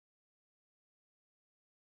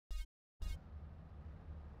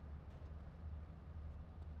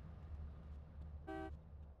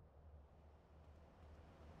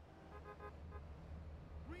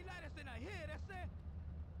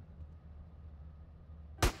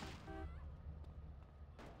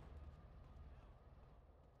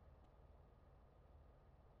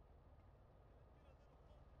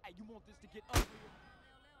You want this to get uglier?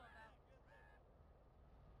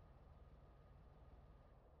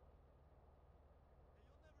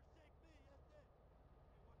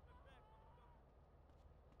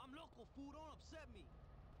 I'm local, fool. Don't upset me.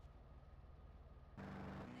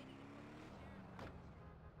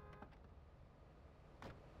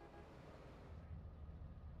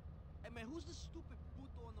 Hey, man, who's the stupid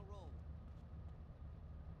puto on the road?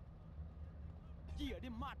 Yeah,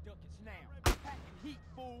 them my duckets now. I'm packing heat,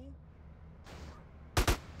 fool.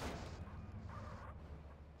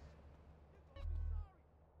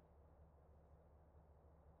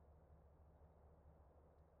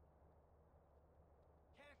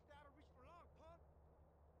 Cashed out and reached for long, punk.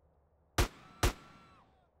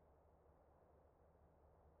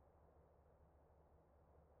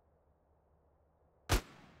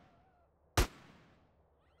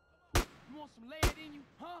 You want some lead in you,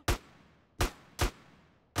 huh?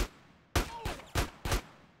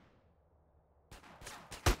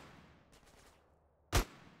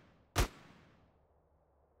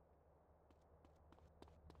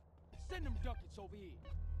 Send them ducats over here.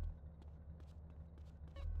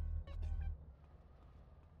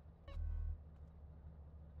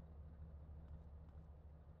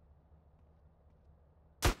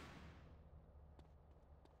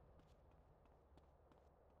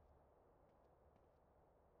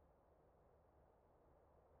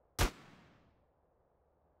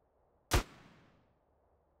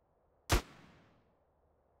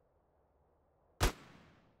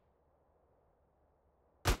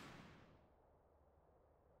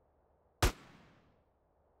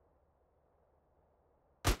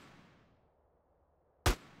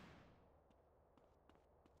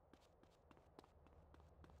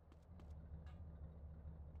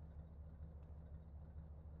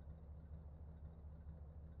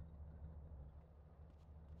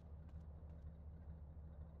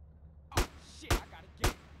 Shit, I gotta get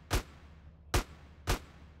it.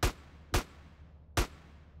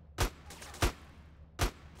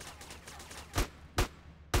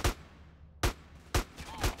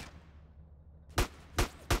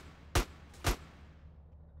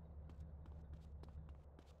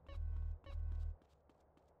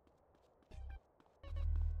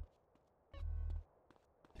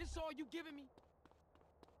 This all you giving me?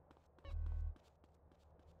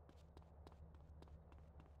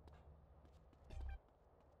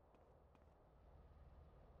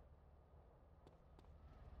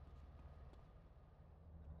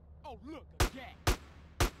 Oh, look, again.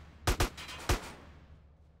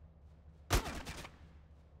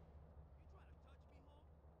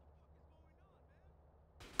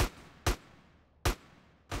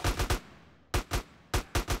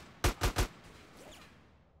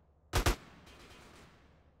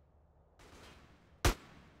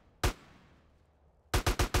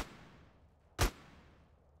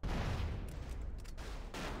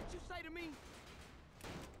 What you say to me?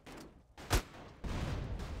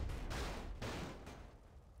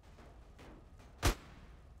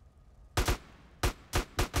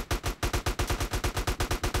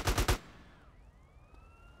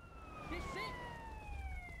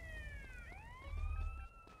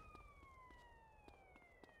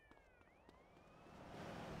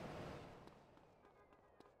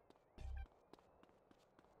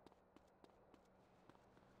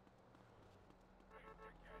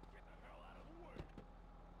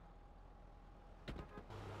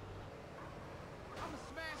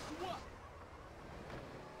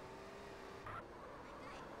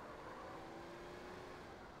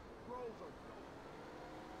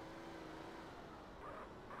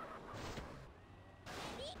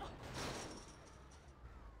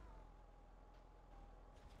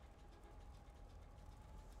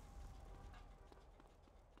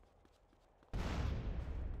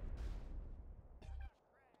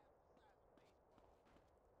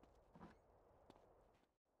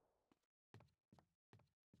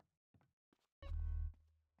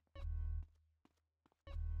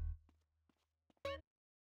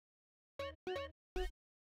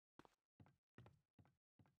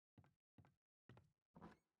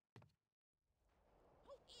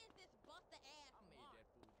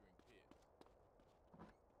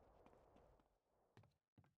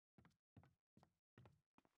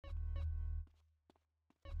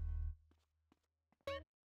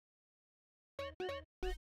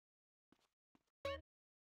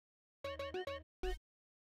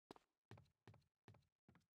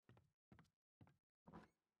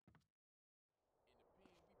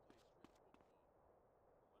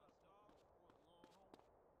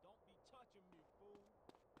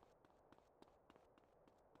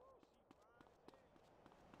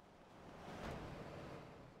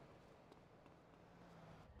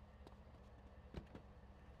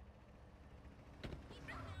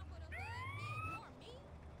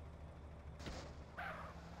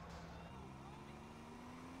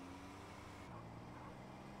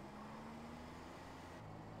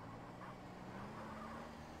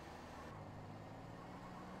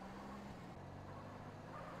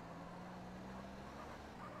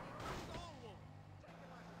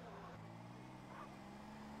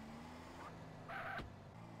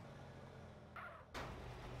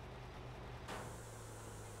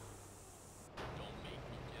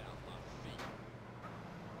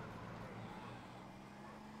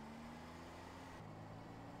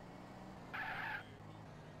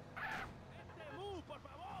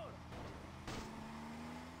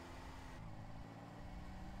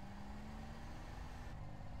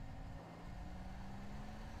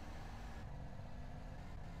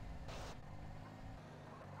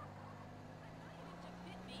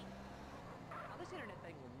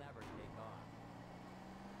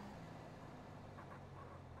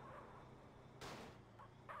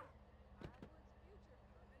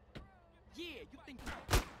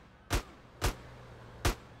 think.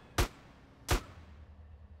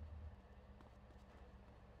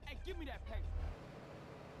 Hey, give me that paper.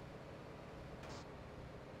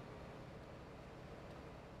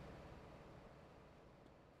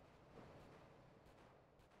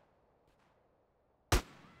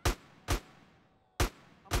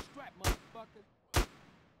 I'm strapped, motherfucker.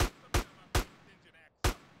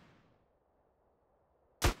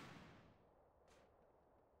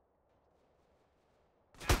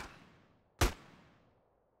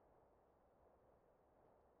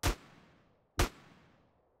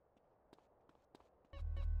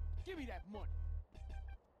 Give me that money.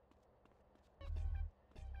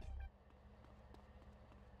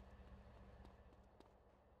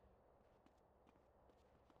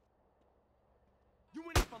 You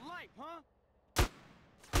in it for life, huh?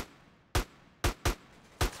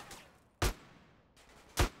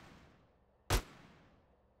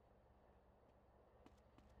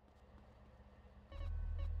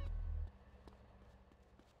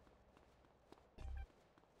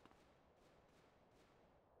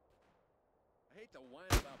 I hate to whine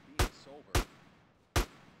about being sober.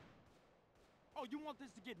 Oh, you want this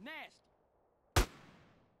to get nasty?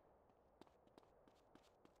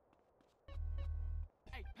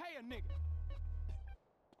 Hey, pay a nigga.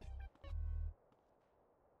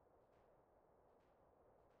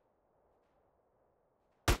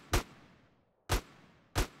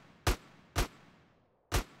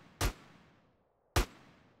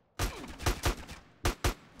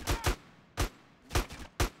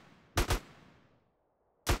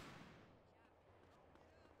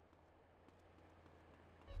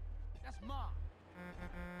 That's mine.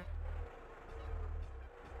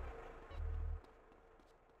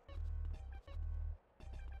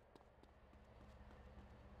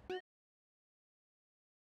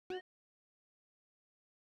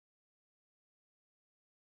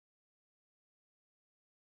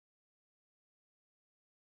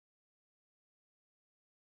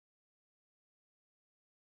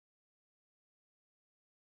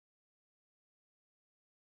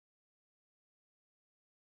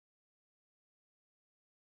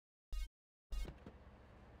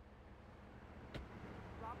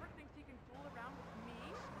 Robert thinks he can fool around with me?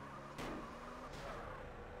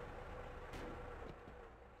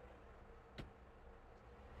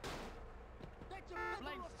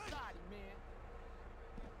 Blame society, man.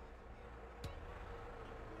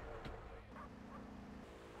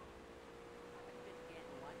 Just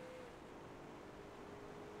getting one.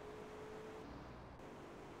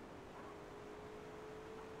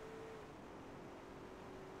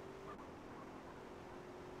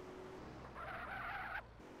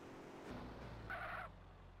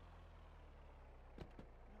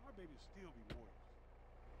 Our baby still be moist.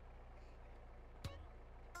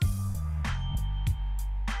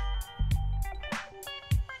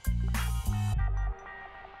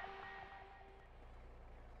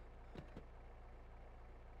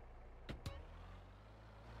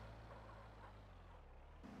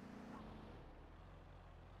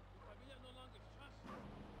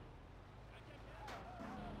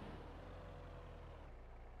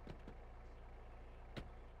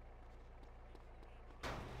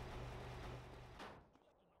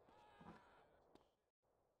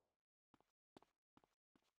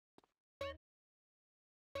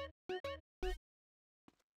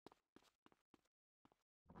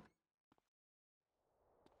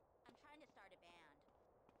 I'm trying to start a band.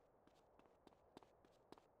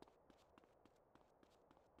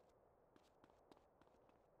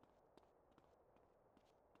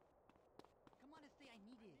 Come on, I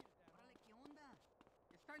need it. Órale, ¿qué onda?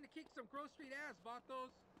 It's time to kick some Grove Street ass,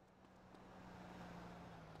 vatos.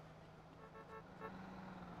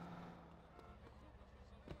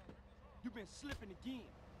 You've been slipping again.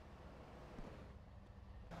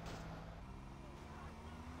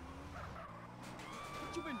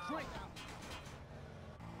 What you been drinking?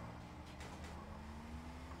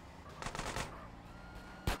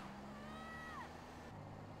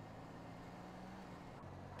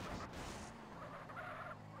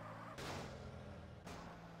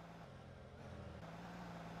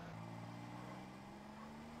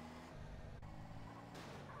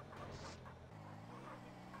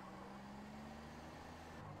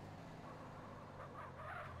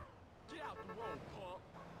 Get out the road, punk.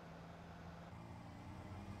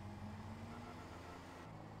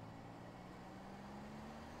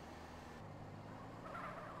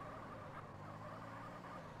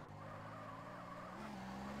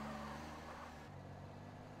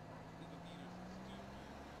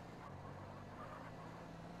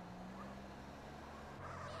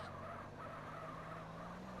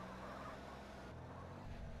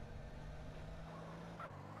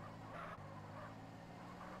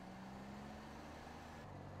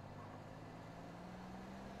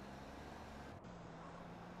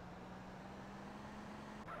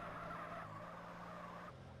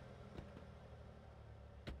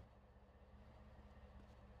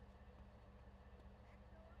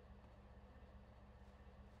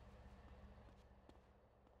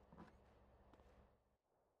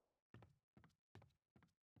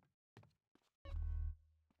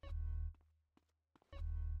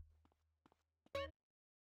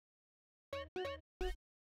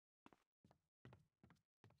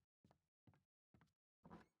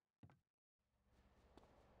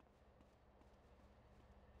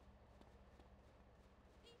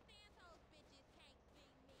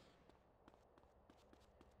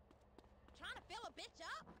 bitch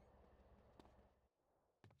up?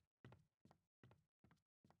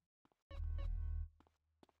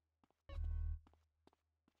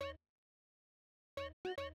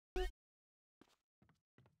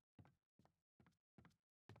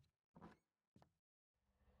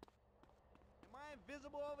 Am I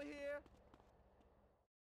invisible over here?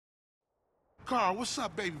 Carl, what's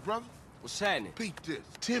up, baby brother? What's happening? Peep this.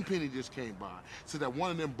 Tenpenny just came by. Said that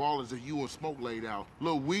one of them ballers that you and Smoke laid out,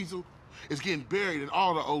 Lil Weasel, is getting buried and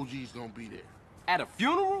all the OGs gonna be there. At a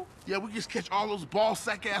funeral? Yeah, we just catch all those ball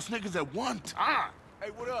sack ass niggas at one time.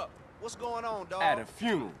 Hey, what up? What's going on, dog? At a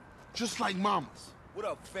funeral. Just like mamas. What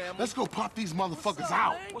up, family? Let's go pop these motherfuckers What's up,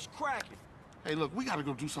 out. man? What's cracking? Hey, look, we gotta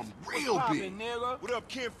go do something real Poppin', big. nigga. What up,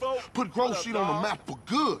 kinfolk? Put Grove What up, Street on the dawg? map for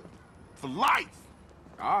good. For life.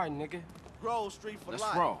 All right, nigga. Grove Street for Let's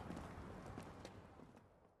life. roll.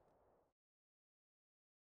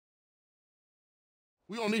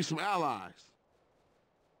 We gonna need some allies.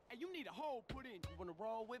 Hey, you need a hole put in. You wanna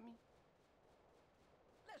roll with me?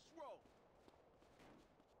 Let's roll.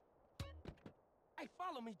 Hey,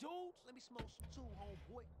 follow me, dudes. Let me smoke some too,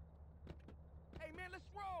 homeboy. Hey, man, let's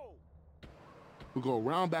roll. We go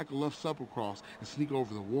around back a left supper cross and sneak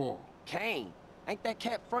over the wall. Kane, ain't that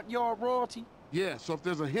cat front yard royalty? Yeah, so if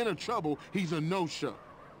there's a hint of trouble, he's a no-show.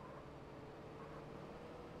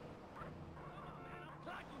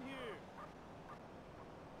 Clocking here.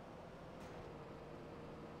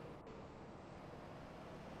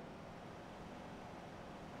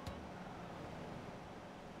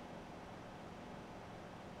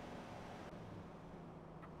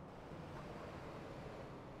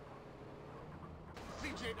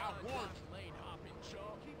 CJ, I warned you. Lane hopping,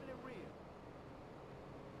 Shaw. Keeping it real.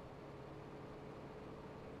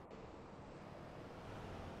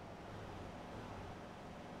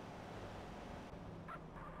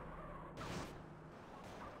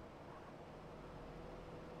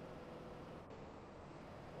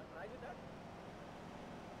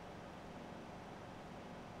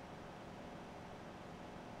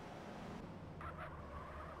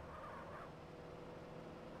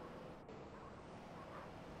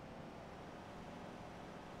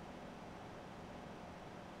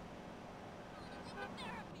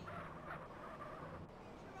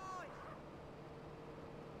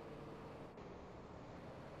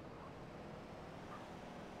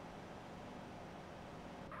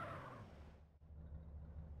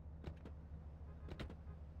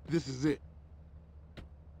 This is it.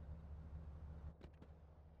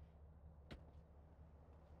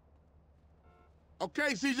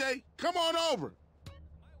 Okay, CJ, come on over.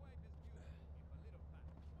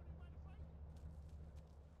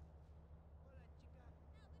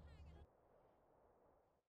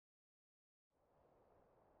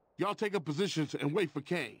 Y'all take up positions and wait for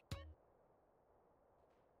Kane.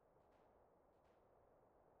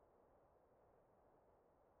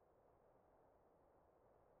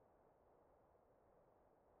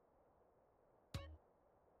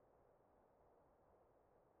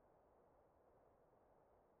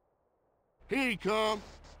 Here he comes.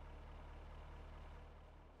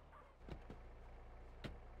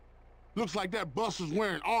 Looks like that buster's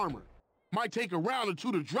wearing armor. Might take a round or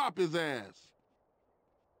two to drop his ass.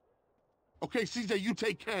 Okay, CJ, you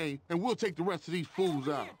take Kane, and we'll take the rest of these fools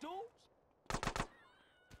out. Here, dudes.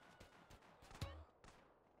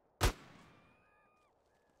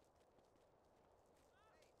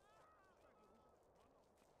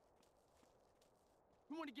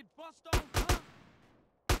 You want to get bust on, huh?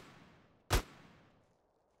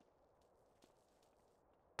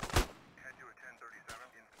 Head to a 1037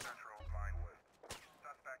 in Central Vinewood.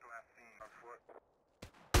 Suspect last seen on foot.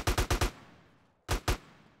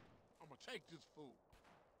 I'm gonna take this fool.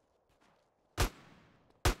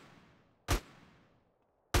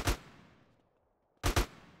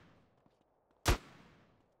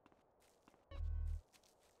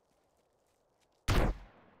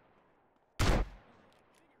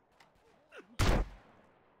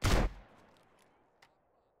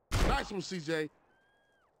 Nice one, CJ.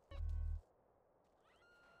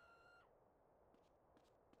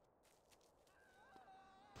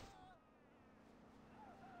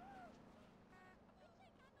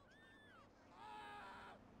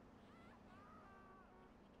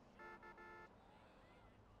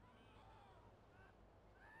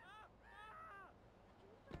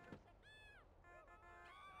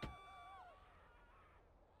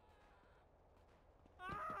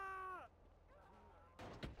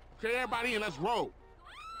 Okay, everybody in, let's roll.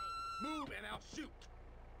 Move and I'll shoot.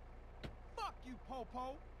 Fuck you,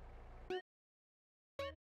 Popo. Hi,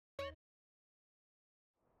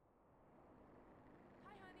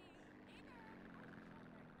 honey. Hey there.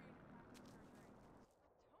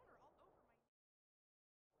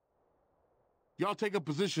 Y'all take up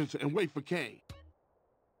positions and wait for Kane.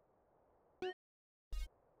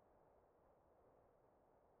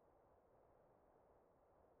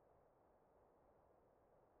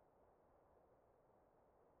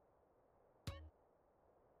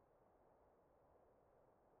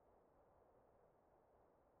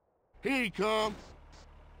 Here he comes.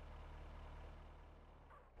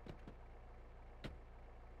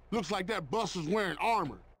 Looks like that buster's wearing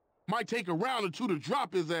armor. Might take a round or two to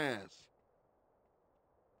drop his ass.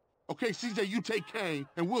 Okay, CJ, you take Kane,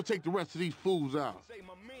 and we'll take the rest of these fools out. Say,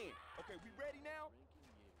 my man. Okay, we ready now?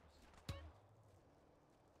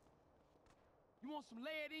 You want some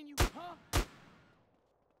lead in you, huh?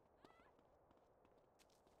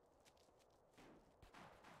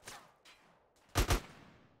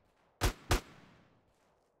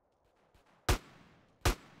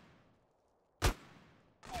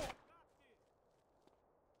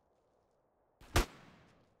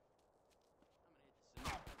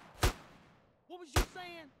 What was you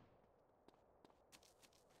saying?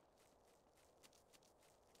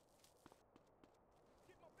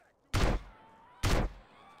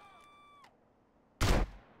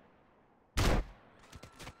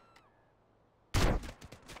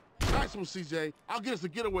 Nice one, CJ. I'll get us a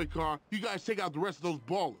getaway car. You guys take out the rest of those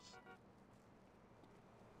ballers.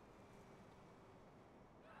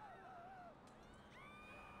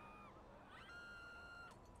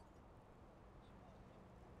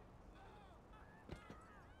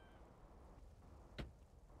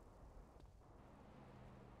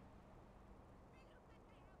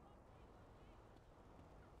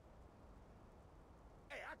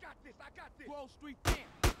 Hey, I got this. Grove Street Camp.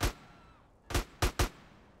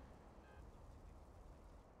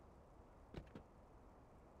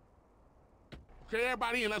 Okay,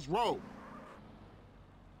 everybody in, let's roll.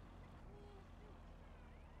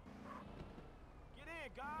 Get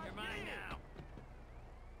in, guys. You're mine now.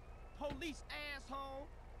 Police asshole.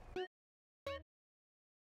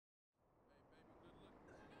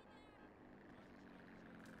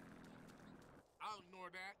 I'll ignore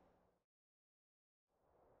that.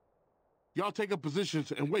 Y'all take up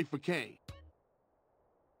positions and wait for Kane.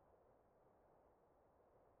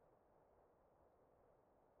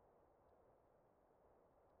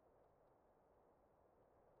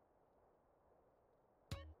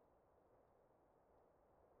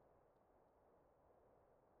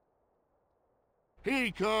 Here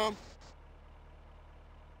he comes.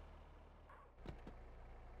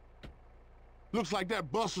 Looks like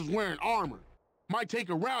that buster's wearing armor. Might take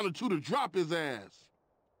a round or two to drop his ass.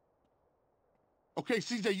 Okay,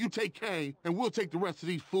 CJ, you take Kane, and we'll take the rest of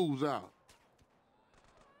these fools out.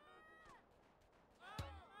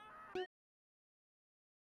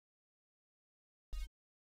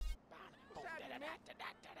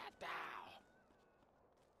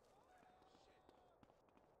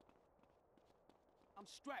 I'm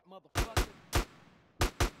strapped, motherfucker.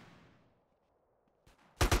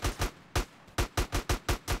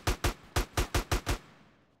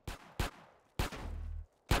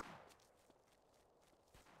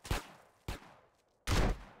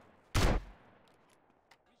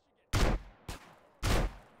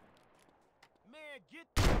 Man, get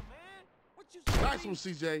them, man. What you say? Nice one,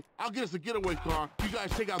 CJ. I'll get us a getaway car. You guys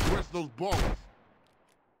take out the rest of those ballers.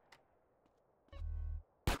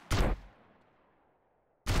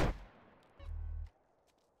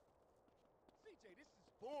 CJ, this is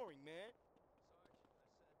boring, man.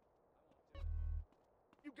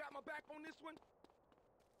 You got my back on this one?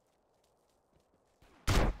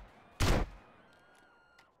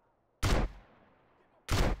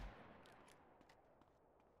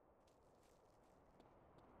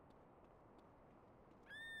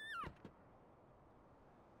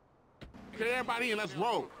 Okay, everybody in, let's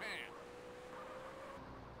roll.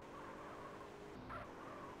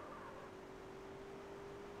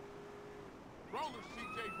 Rollers,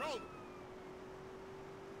 CJ, rollers.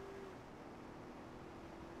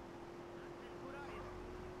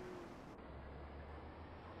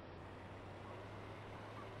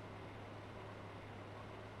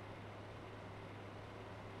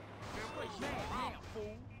 Mad now,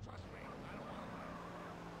 fool. Trust me, I don't want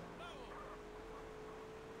to.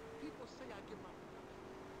 People say I get my...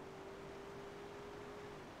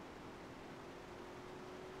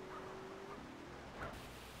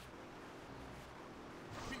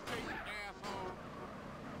 CJ, you asshole.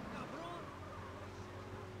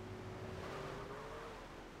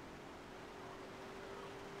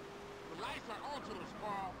 The lights are on to the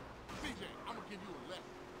squad. CJ, I'm gonna give you a lesson.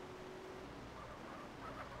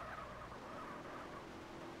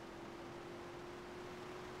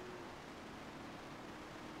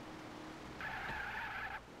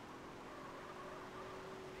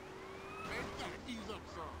 Ease up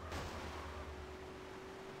some.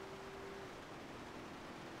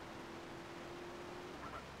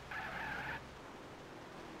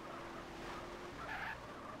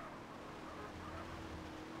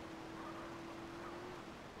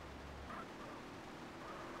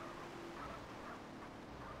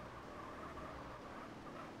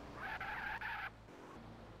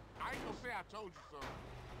 I ain't gonna say I told you so.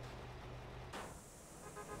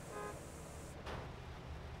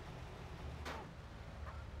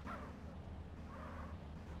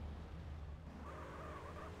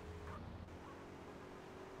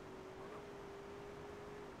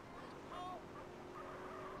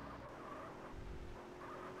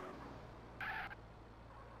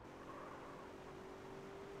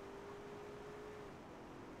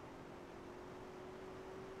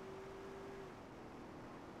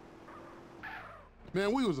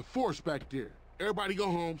 Man, we was a force back there. Everybody go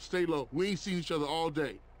home, stay low. We ain't seen each other all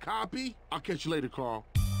day. Copy? I'll catch you later, Carl.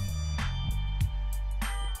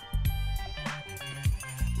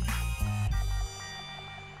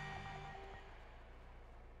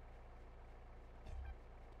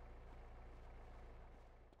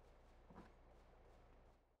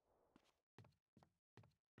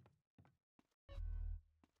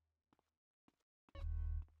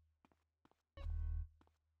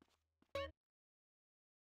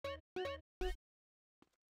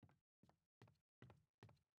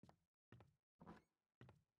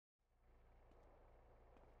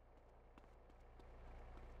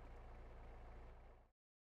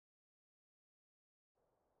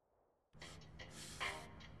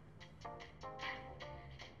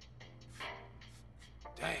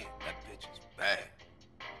 Damn, that bitch is bad.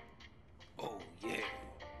 Oh, yeah.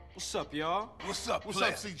 What's up, y'all? What's up, What's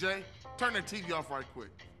player? up, CJ? Turn that TV off right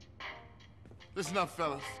quick. Listen up,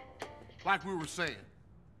 fellas. Like we were saying,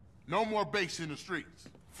 no more base in the streets.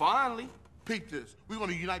 Finally. Peep this. We're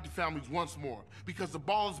gonna unite the families once more because the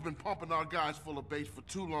ball's been pumping our guys full of base for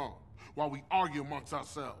too long while we argue amongst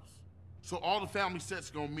ourselves. So all the family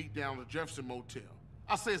sets gonna meet down at the Jefferson Motel.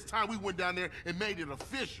 I say it's time we went down there and made it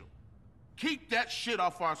official. Keep that shit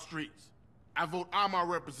off our streets. I vote I'm our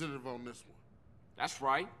representative on this one. That's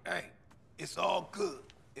right. Hey, it's all good.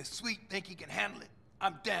 If Sweet think he can handle it,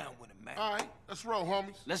 I'm down with it, man. All right, let's roll,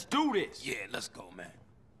 homies. Let's do this. Yeah, let's go, man.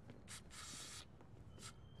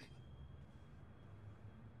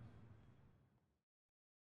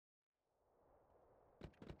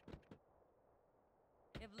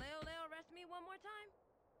 If Leo arrests me one more time,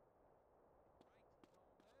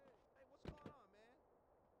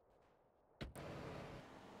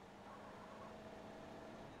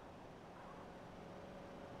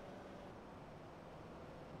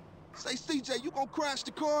 Say, CJ, you gonna crash the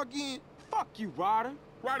car again? Fuck you, Ryder.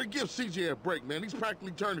 Ryder, give CJ a break, man. He's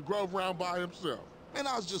practically turned the Grove around by himself. Man,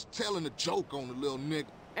 I was just telling a joke on the little nigga.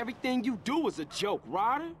 Everything you do is a joke,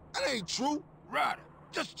 Ryder. That ain't true. Ryder,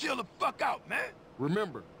 just chill the fuck out, man.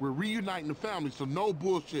 Remember, we're reuniting the family, so no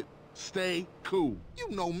bullshit. Stay cool. You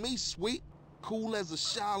know me, Sweet. Cool as a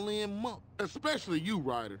Shaolin monk. Especially you,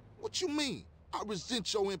 Ryder. What you mean? I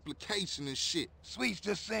resent your implication and shit. Sweet's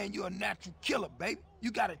just saying you're a natural killer, baby. You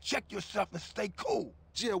gotta check yourself and stay cool.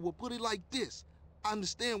 Jill, we'll put it like this. I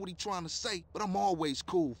understand what he's trying to say, but I'm always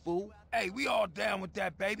cool, fool. Hey, we all down with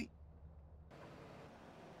that, baby.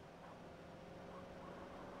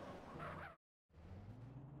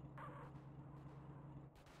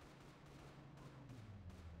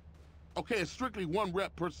 Okay, it's strictly 1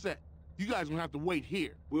 rep per set. You guys gonna have to wait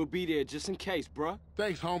here. We'll be there just in case, bruh.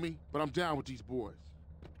 Thanks, homie, but I'm down with these boys.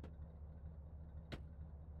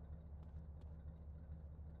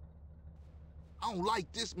 I don't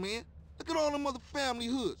like this, man. Look at all them other family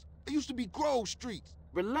hoods. They used to be Grove Streets.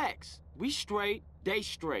 Relax. We straight, they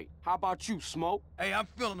straight. How about you, Smoke? Hey, I'm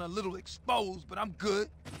feeling a little exposed, but I'm good.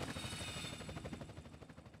 This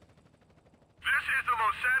is the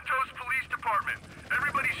Los Santos Police Department.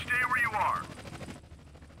 Everybody stay where you are.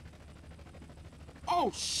 Oh,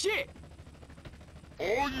 shit!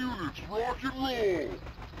 All units, rock and roll.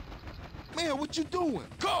 Man, what you doing?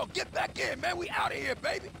 Carl, get back in, man. We out of here,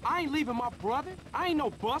 baby. I ain't leaving my brother. I ain't no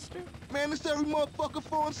buster. Man, it's every motherfucker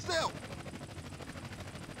for himself.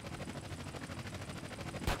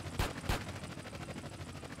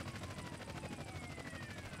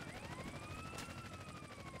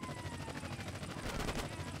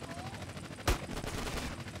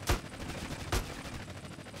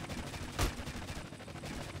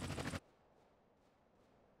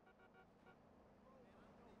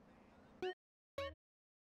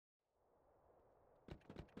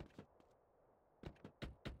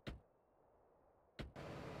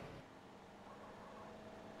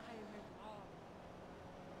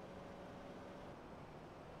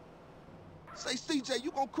 Say, CJ,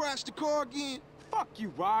 you gonna crash the car again? Fuck you,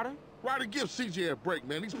 Ryder. Ryder, give CJ a break,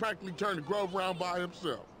 man. He's practically turned the Grove around by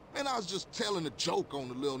himself. Man, I was just telling a joke on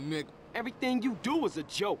the little nigga. Everything you do is a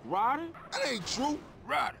joke, Ryder. That ain't true.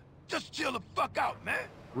 Ryder, just chill the fuck out, man.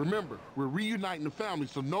 Remember, we're reuniting the family,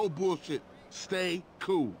 so no bullshit. Stay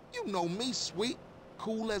cool. You know me, sweet.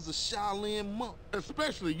 Cool as a Shaolin monk.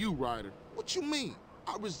 Especially you, Ryder. What you mean?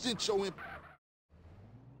 I resent your imp...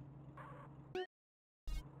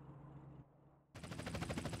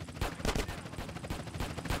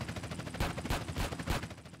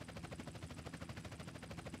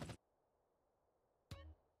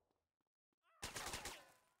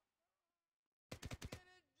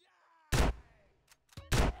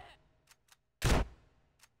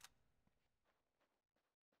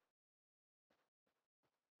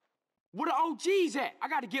 Where the OGs at? I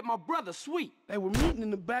gotta get my brother Sweet. They were meeting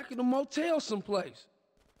in the back of the motel someplace.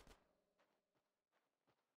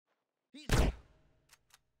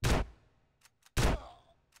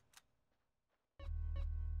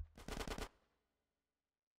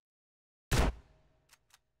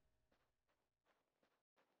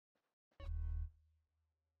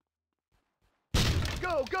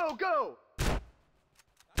 Go, go, go!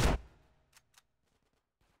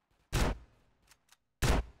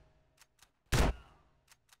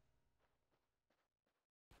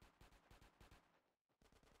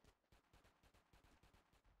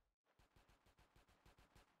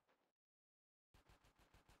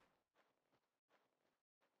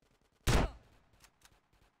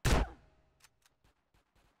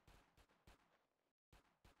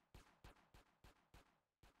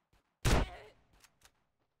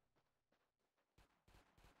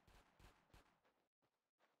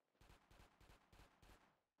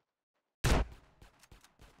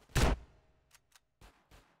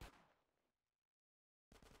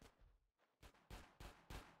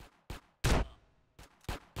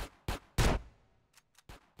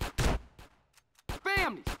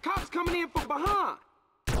 Families, cops coming in from behind.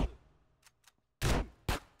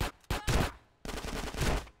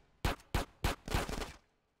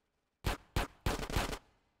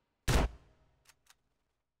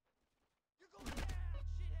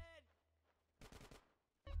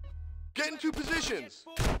 Get into positions!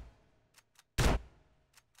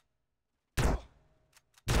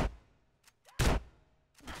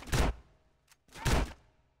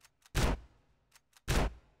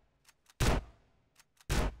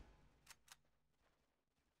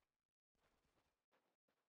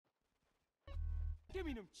 Give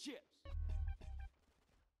me them chips.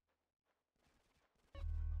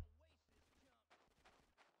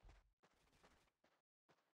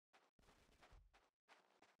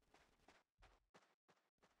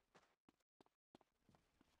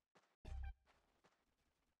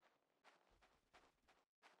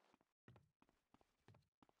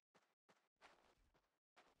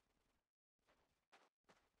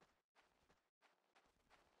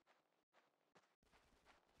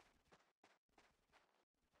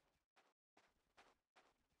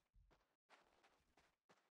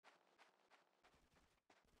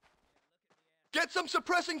 Get some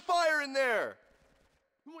suppressing fire in there!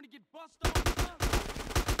 You wanna get busted on?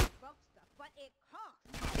 Broke stuff, but it costs.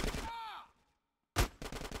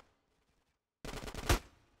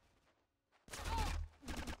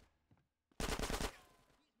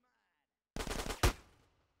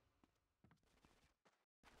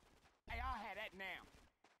 Hey, I'll have that now.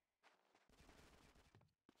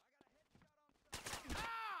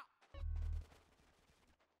 Ah!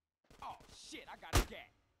 Oh, shit, I got a gat.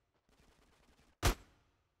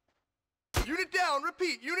 Unit down,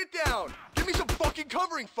 repeat, unit down! Give me some fucking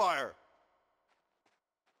covering fire!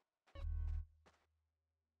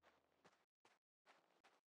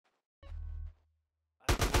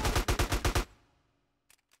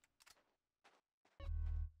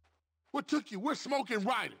 What took you? We're smoking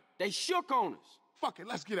Ryder. They shook on us. Fuck it,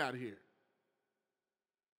 let's get out of here.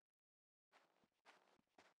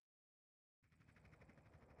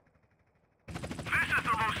 This is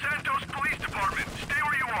the Los Santos Police Department. Stay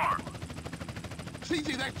where you are.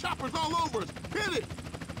 CJ, that chopper's all over us. Hit it!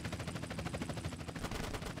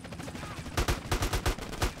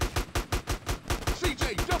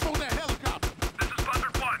 CJ, jump on that helicopter. This is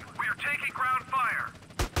Buzzard 1. We are taking ground fire.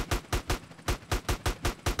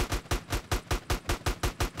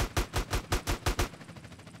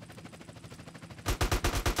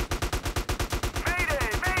 Mayday!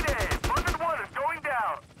 Mayday! Buzzard 1 is going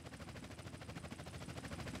down.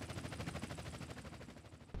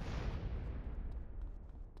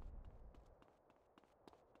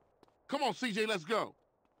 Come on, CJ, let's go.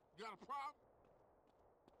 You got a problem?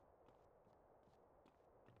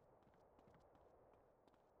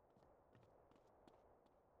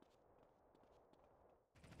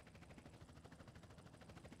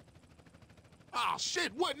 Ah,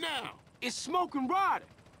 shit, what now? It's Smoke and Ryder.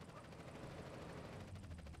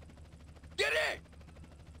 Get in!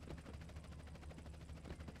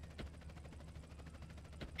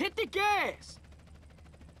 Hit the gas.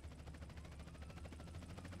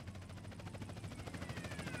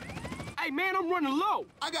 Hey, man, I'm running low.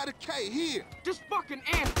 I got a K here. This fucking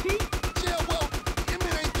antique. Yeah, well,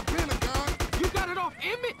 Emmett ain't the Pentagon. You got it off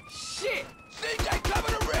Emmett? Shit. CJ,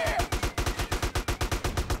 cover the rear!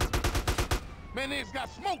 Man, they just got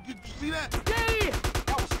smoked. Did you see that? Yeah,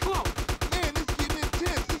 that was close. Man, it's getting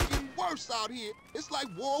intense. It's getting worse out here. It's like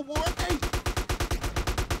World War VIII.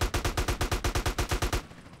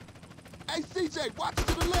 Hey, CJ, watch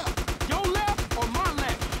to the left. Your left or my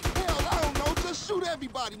left? Hell, I don't know. Just shoot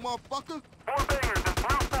everybody, motherfucker. 4 bangers in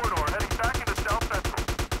blue corridor heading back into South Central.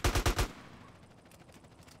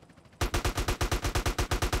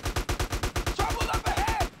 Trouble up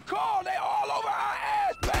ahead! Call, they all over our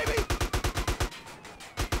ass, baby!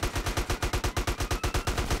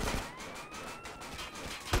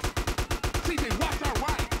 CJ, watch our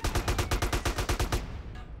right.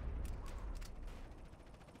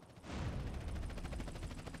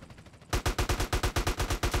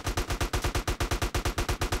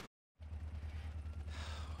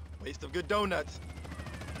 Waste of good donuts.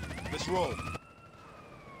 Let's roll.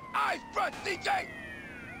 Eyes front, CJ!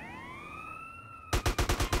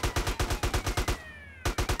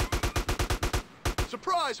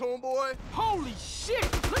 Surprise, homeboy. Holy shit,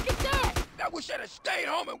 look at that. I wish I'd have stayed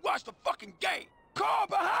home and watched the fucking game. Call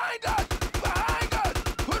behind us! Behind us!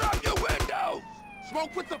 Put up your windows!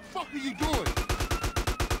 Smoke, what the fuck are you doing?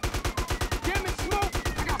 Damn it, Smoke,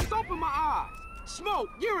 I got soap in my eyes. Smoke,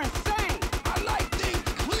 you're insane. I like things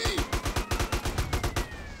clean!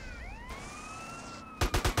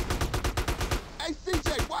 Hey,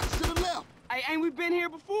 CJ, watch to the left. Hey, ain't we been here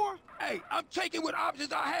before? Hey, I'm taking what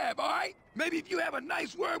options I have, all right? Maybe if you have a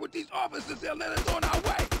nice word with these officers, they'll let us on our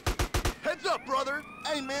way. Heads up, brother.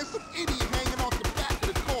 Hey, man, some idiot hanging off the back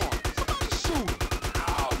of the car. Somebody shoot him.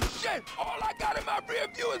 Oh, shit! All I got in my rear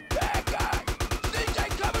view is bad guys! CJ,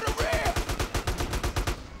 cover the rear!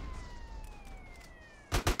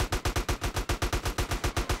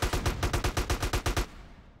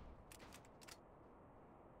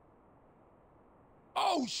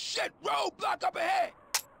 Oh, shit! Roadblock up ahead!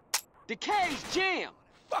 The K's jammed.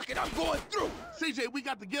 Fuck it, I'm going through! CJ, we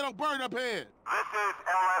got the ghetto bird up here. This is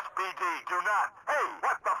LSPD. Do not. Hey,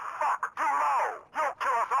 what the fuck? Too low. You'll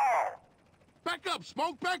kill us all. Back up,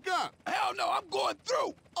 Smoke, back up. Hell no, I'm going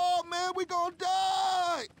through! Oh, man, we gonna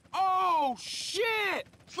die. Oh, shit.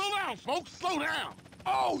 Slow down, Smoke, slow down.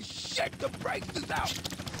 Oh, shit, the brakes is out!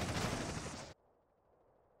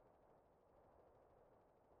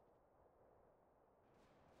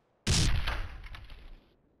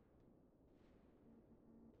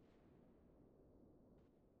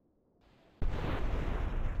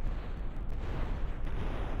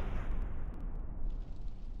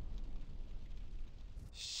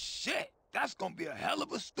 Shit, that's gonna be a hell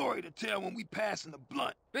of a story to tell when we pass in the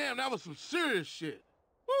blunt. Damn, that was some serious shit.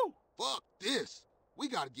 Woo, fuck this. We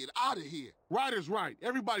gotta get out of here. Ryder's right.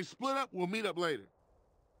 Everybody split up. We'll meet up later.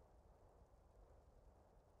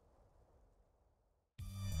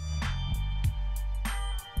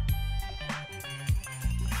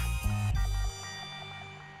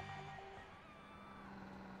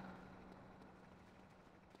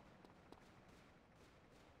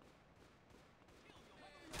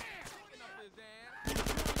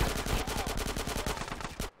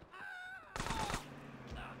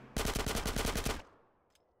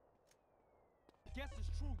 Guess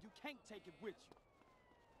it's true, you can't take it with you.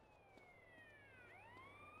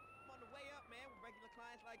 I'm on the way up, man, with regular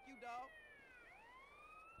clients like you, dog.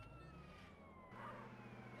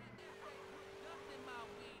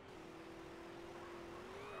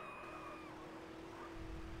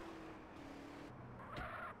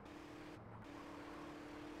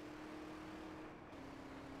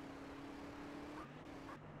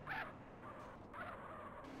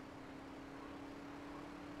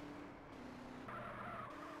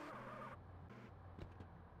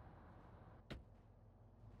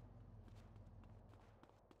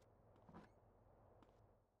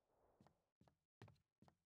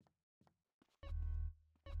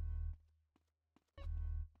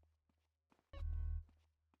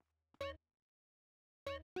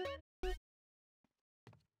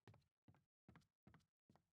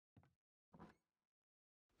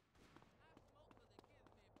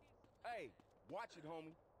 Hey, watch it,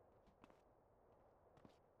 homie.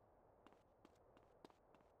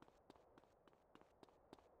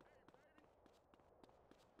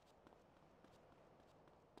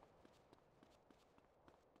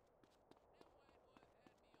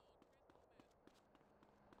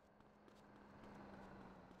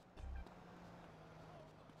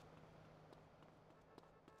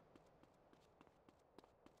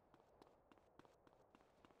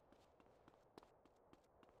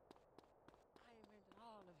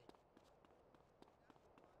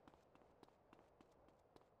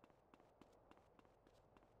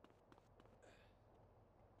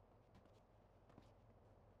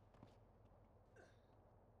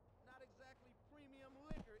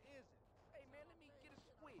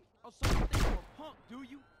 so you think I'm a punk, do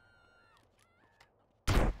you?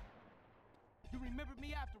 You remember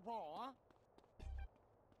me after all, huh?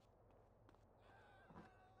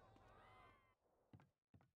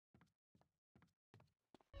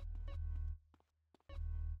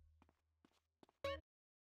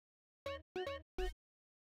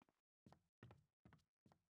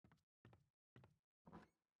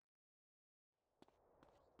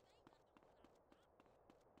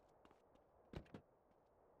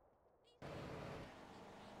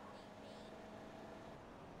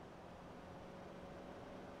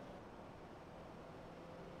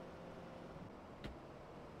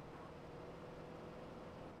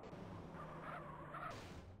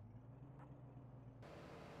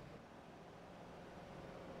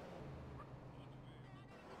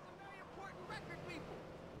 Some very important record people.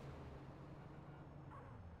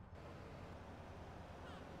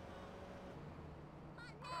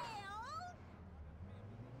 My nails!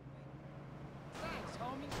 Thanks,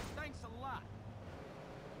 homie. Thanks a lot.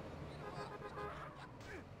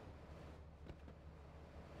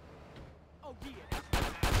 Oh, yeah, that's right.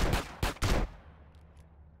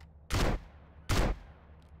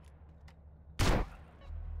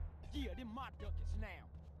 Yeah, them my ducats now.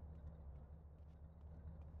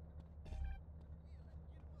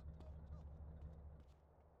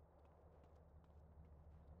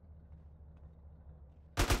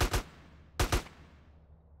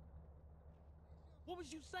 What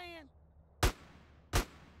was you saying?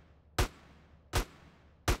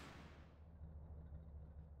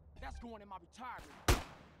 That's going in my retirement.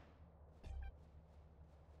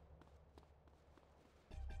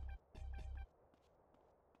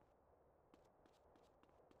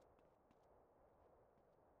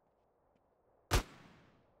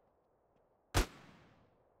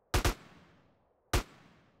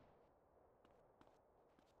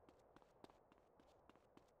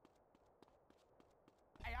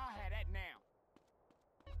 Hey, I'll have that now.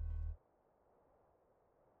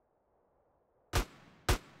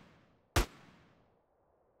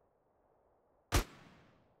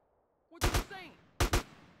 What you saying?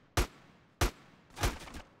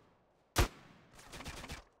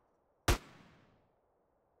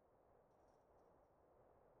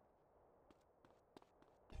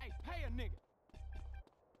 Hey, pay a nigga.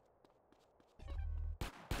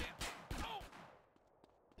 Yeah. Oh!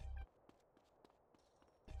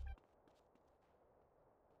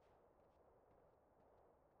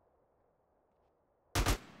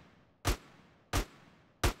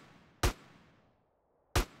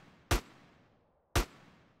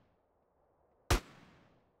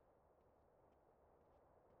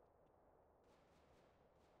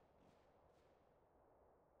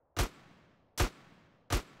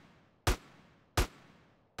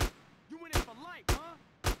 You in it for life, huh?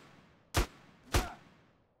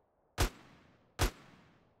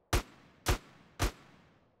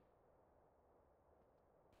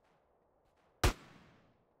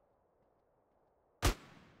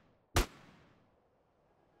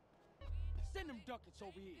 Send them ducats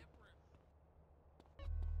over here.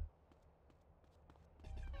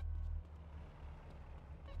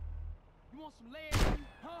 You want some lead,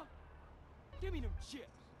 huh? Give me them chips.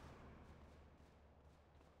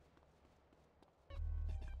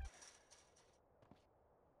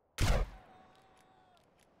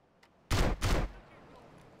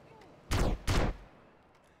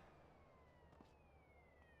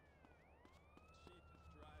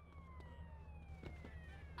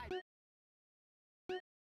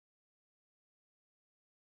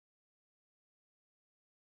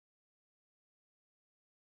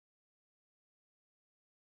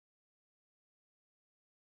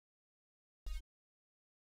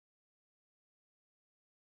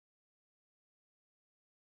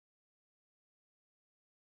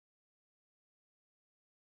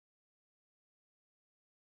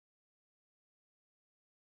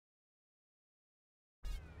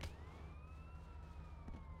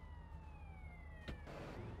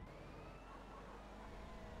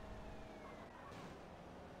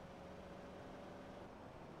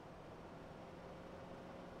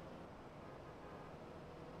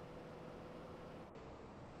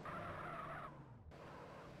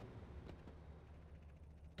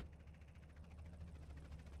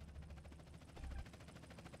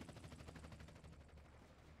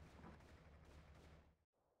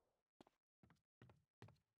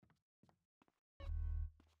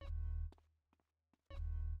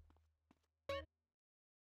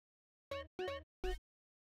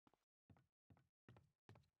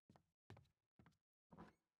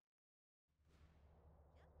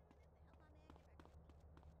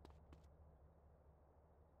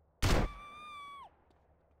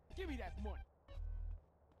 Give me that money.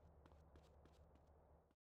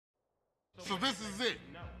 So this is it.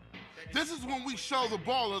 This is when we show the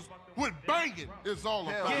ballers what banging is all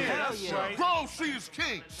about. Yeah, that's right. Grove Street is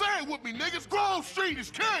king. Say it with me, niggas. Grove Street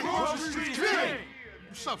is king. Grove Street is king.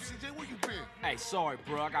 What's up, CJ? Where you been? Hey, sorry,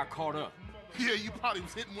 bro. I got caught up. Yeah, you probably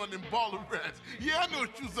was hitting one of them baller rats. Yeah, I know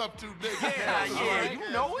what you was up to, nigga. Yeah,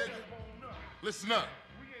 you know it. Listen up.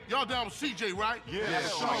 Y'all down with CJ, right? Yeah,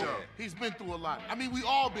 sure. He's been through a lot. I mean, we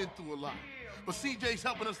all been through a lot. But CJ's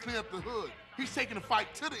helping us clean up the hood. He's taking the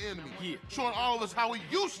fight to the enemy. Yeah. Showing all of us how he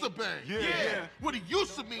used to bang. Yeah. What it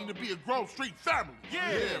used to mean to be a Grove Street family.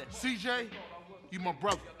 Yeah. CJ, you my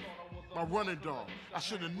brother. My running dog. I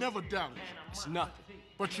should have never doubted you. It's nothing.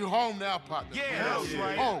 But you're home now, partner. Yeah, that's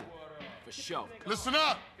right. Home. For sure. Listen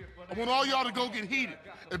up. I want all y'all to go get heated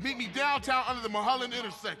and meet me downtown under the Mulholland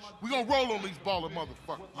intersection. We gonna roll on these baller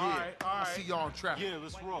motherfuckers. All right. I see y'all in traffic. Yeah,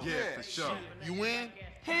 let's roll. Yeah, for sure. You in?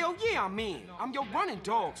 Hell yeah, I'm in. I'm your running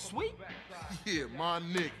dog, sweet. Yeah, my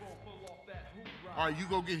nigga. All right, you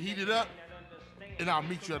go get heated up, and I'll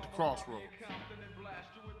meet you at the crossroads.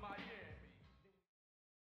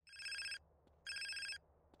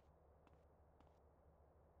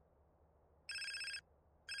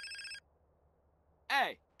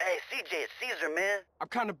 Hey, Hey, CJ, it's Caesar, man. I'm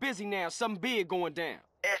kind of busy now. Something big going down.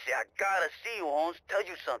 Essie, I gotta see you, Holmes. Tell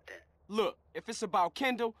you something. Look, if it's about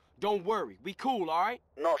Kendall, don't worry. We cool, all right?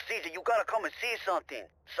 No, Caesar, you gotta come and see something.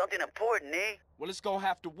 Something important, eh? Well, it's gonna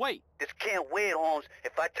have to wait. This can't wait, Holmes.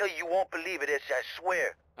 If I tell you, you won't believe it, Essie, I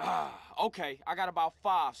swear. Okay. I got about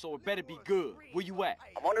 5, so it better be good. Where you at?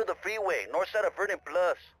 I'm under the freeway, north side of Verdant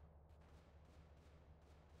Plus.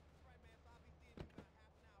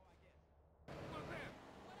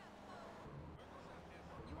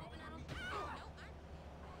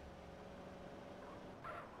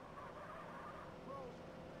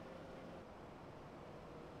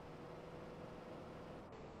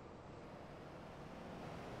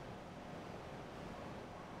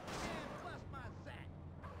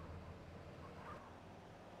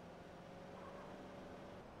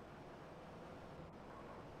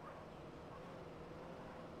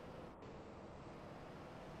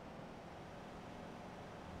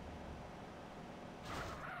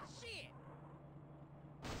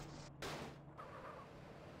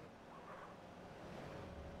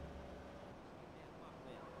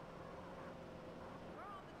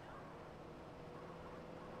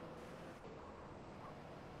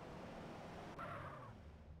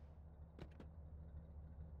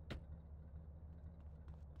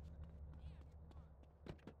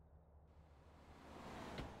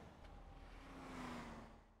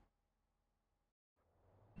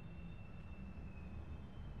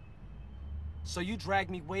 So you dragged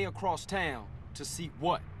me way across town to see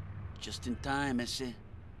what? Just in time, Essie.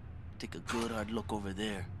 Take a good hard look over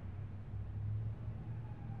there.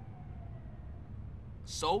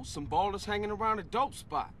 So, some ballers hanging around a dope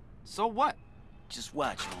spot. So what? Just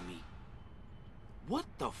watch, homie. What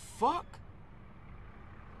the fuck?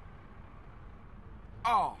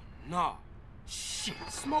 Oh, nah. Shit,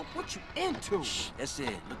 Smoke, what you into? Shh, that's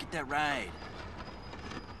it. Look at that ride.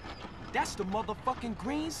 That's the motherfucking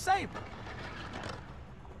green Saber.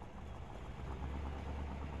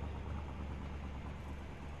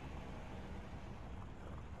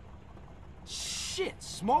 Shit,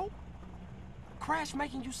 Smoke? Crash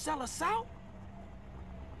making you sell us out?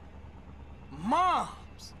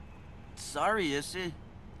 Moms! Sorry, Essie.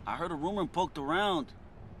 I heard a rumor and poked around.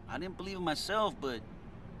 I didn't believe it myself, but...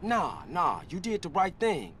 Nah, you did the right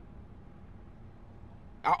thing.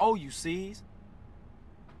 I owe you, C's.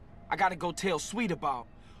 I gotta go tell Sweet about...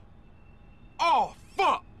 Oh,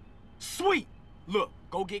 fuck! Sweet! Look,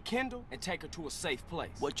 go get Kendall and take her to a safe place.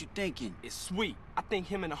 What you thinking? It's Sweet. I think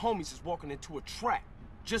him and the homies is walking into a trap.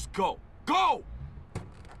 Just go. Go!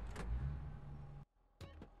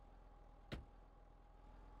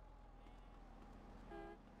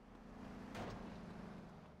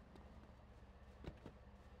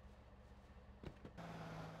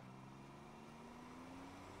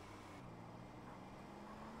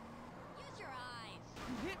 Use your eyes.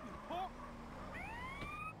 You hit me, punk.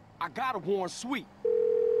 I gotta warn Sweet.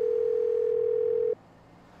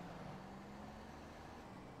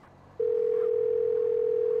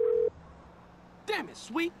 Damn it,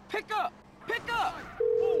 Sweet. Pick up. Pick up.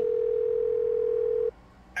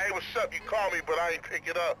 Hey, what's up? You called me, but I ain't pick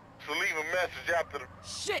it up. So leave a message after the...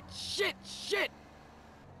 Shit.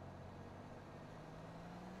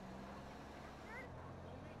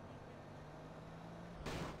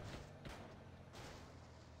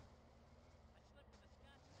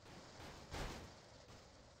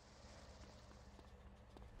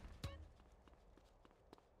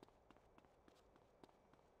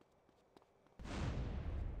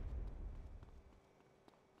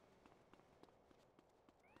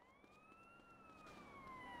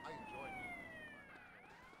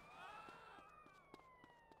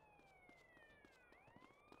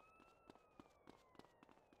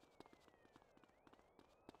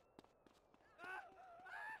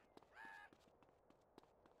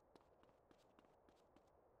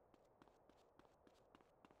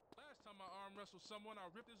 arm wrestle someone,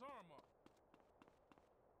 I'll rip his arm off.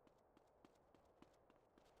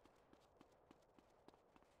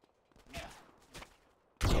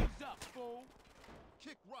 What's up, fool?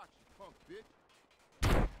 Kick rocks, you punk bitch.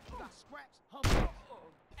 You got scraps? Hump.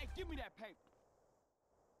 Hey, give me that paper.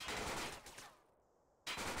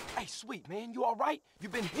 Hey, Sweet, man, you all right? You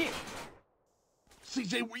been hit.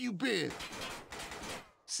 CJ, where you been?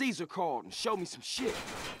 Caesar called and showed me some shit.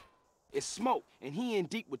 It's Smoke, and he in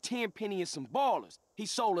deep with Tenpenny and some ballers. He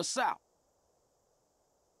sold us out.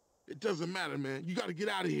 It doesn't matter, man. You gotta get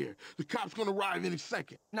out of here. The cops gonna arrive any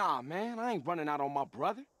second. Nah, man, I ain't running out on my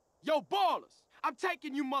brother. Yo, ballers, I'm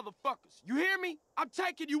taking you motherfuckers. You hear me? I'm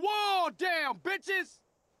taking you all down, bitches!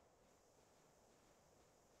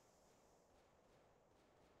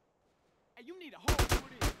 Hey, you need a hole for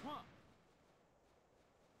this, huh?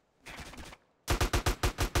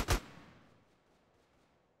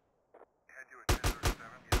 Head to a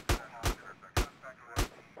 1037 in Central intersection. Back to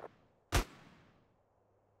left.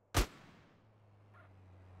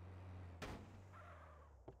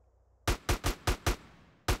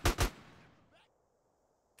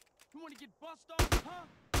 You wanna get bust off, huh?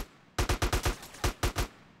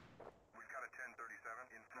 We've got a 1037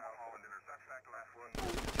 in South Holland intersection. Back to left one.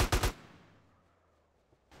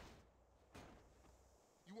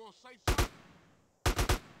 You wanna say something?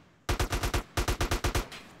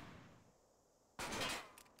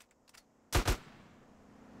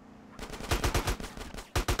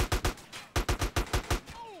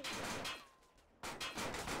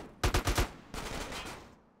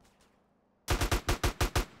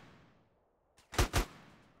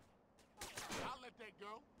 I'll let that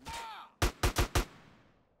go.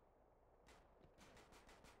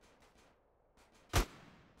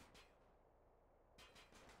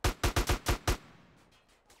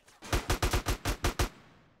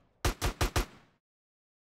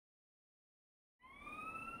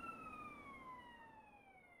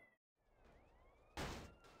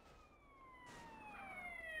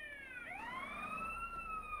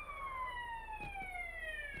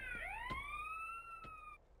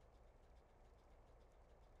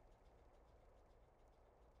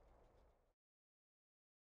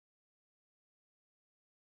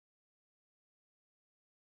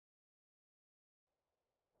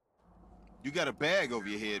 You got a bag over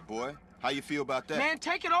your head, boy. How you feel about that? Man,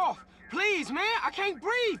 take it off. Please, man, I can't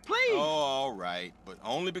breathe, please. Oh, all right, but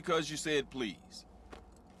only because you said please.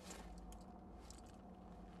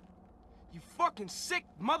 You fucking sick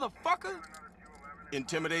motherfucker.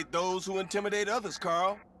 Intimidate those who intimidate others,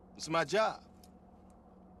 Carl. It's my job.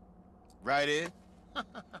 Right, Ed?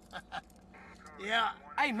 Yeah.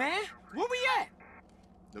 Hey, man, where we at?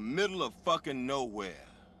 The middle of fucking nowhere.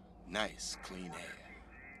 Nice, clean air.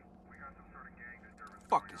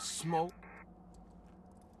 Fucking Smoke.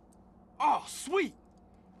 Oh, Sweet.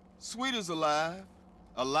 Sweet is alive.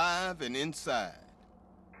 Alive and inside.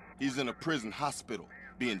 He's in a prison hospital,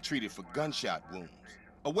 being treated for gunshot wounds.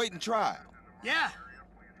 Awaiting trial. Yeah.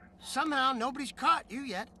 Somehow nobody's caught you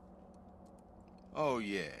yet. Oh,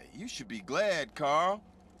 yeah. You should be glad, Carl.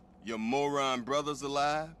 Your moron brother's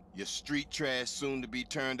alive. Your street trash soon-to-be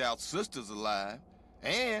turned-out sister's alive.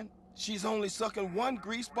 And she's only sucking one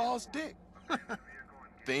greaseball's dick.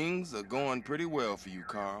 Things are going pretty well for you,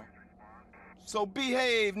 Carl. So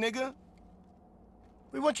behave, nigga.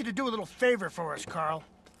 We want you to do a little favor for us, Carl.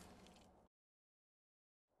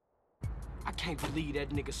 I can't believe that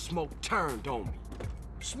nigga Smoke turned on me.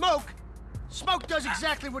 Smoke? Smoke does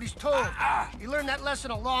exactly what he's told. He learned that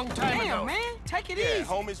lesson a long time ago. Damn, man, take it Yeah, easy.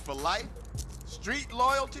 homies for life? Street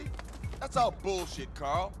loyalty? That's all bullshit,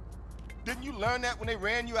 Carl. Didn't you learn that when they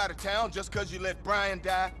ran you out of town just because you let Brian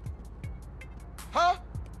die? Huh?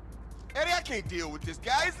 Eddie, I can't deal with this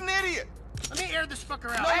guy. He's an idiot. Let me air this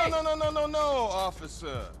fucker out. No,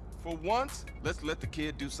 officer. For once, let's let the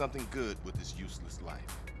kid do something good with his useless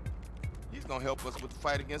life. He's gonna help us with the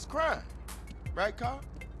fight against crime. Right, Carl?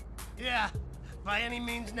 Yeah, by any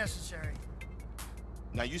means necessary.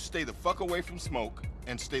 Now you stay the fuck away from Smoke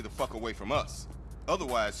and stay the fuck away from us.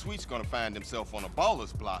 Otherwise, Sweet's gonna find himself on a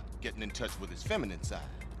baller's block getting in touch with his feminine side.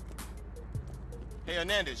 Hey,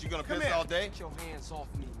 Hernandez, you gonna Come piss here. all day? Get your hands off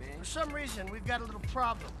me, man. For some reason, we've got a little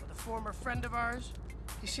problem with a former friend of ours.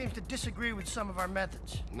 He seems to disagree with some of our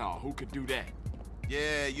methods. No, who could do that?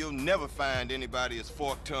 Yeah, you'll never find anybody as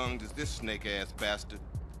fork-tongued as this snake-ass bastard.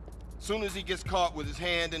 Soon as he gets caught with his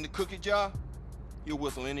hand in the cookie jar, he'll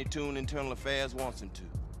whistle any tune Internal Affairs wants him to.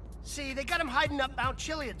 See, they got him hiding up Mount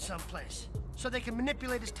Chiliad someplace, so they can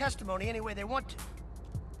manipulate his testimony any way they want to.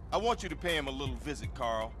 I want you to pay him a little visit,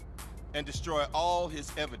 Carl, and destroy all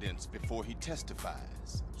his evidence before he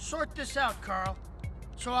testifies. Sort this out, Carl.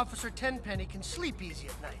 so Officer Tenpenny can sleep easy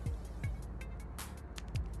at night.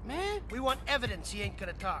 Man, We want evidence he ain't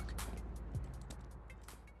gonna talk.